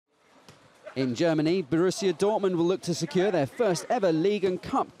In Germany, Borussia Dortmund will look to secure their first ever league and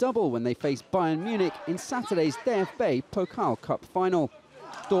cup double when they face Bayern Munich in Saturday's DFB-Pokal Cup final.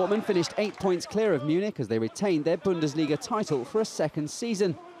 Dortmund finished 8 points clear of Munich as they retained their Bundesliga title for a second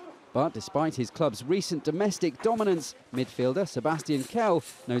season. But despite his club's recent domestic dominance, midfielder Sebastian Kehl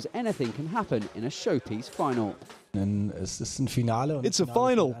knows anything can happen in a showpiece final. It's a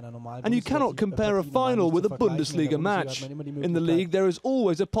final, and you cannot compare a final with a Bundesliga match. In the league, there is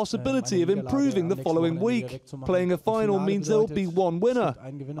always a possibility of improving the following week. Playing a final means there will be one winner,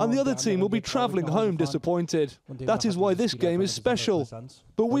 and the other team will be travelling home disappointed. That is why this game is special.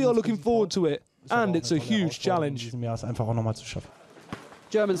 But we are looking forward to it, and it's a huge challenge.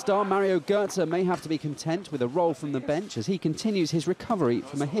 German star Mario Götze may have to be content with a role from the bench as he continues his recovery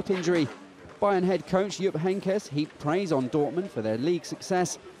from a hip injury. Bayern head coach Jupp Heynckes heaped praise on Dortmund for their league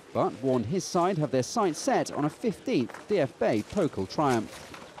success, but warned his side have their sights set on a 15th DFB-Pokal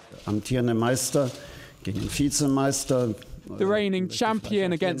triumph. Amtierender Meister gegen Vizemeister. The reigning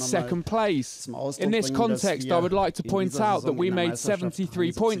champion against second place. In this context, I would like to point out that we made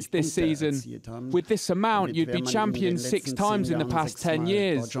 73 points this season. With this amount, you'd be champion 6 times in the past 10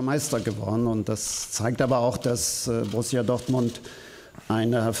 years. Deutscher Meister geworden, und das zeigt aber auch, dass Borussia Dortmund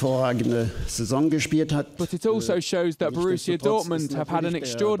eine hervorragende Saison gespielt hat. But it also shows that Borussia Dortmund have had an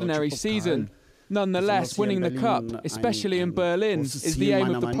extraordinary season. Nonetheless, winning the cup, especially in Berlin, is the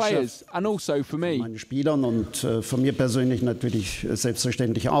aim of the players and also for me. Meine Spielern und von mir persönlich natürlich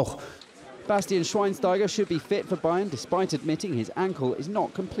selbstverständlich auch. Bastian Schweinsteiger should be fit for Bayern despite admitting his ankle is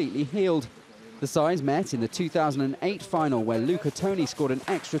not completely healed. The sides met in the 2008 final where Luca Toni scored an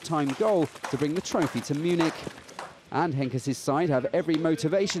extra-time goal to bring the trophy to Munich. And Heynckes' side have every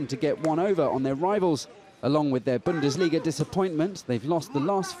motivation to get one over on their rivals. Along with their Bundesliga disappointment, they've lost the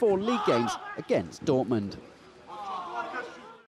last 4 league games against Dortmund.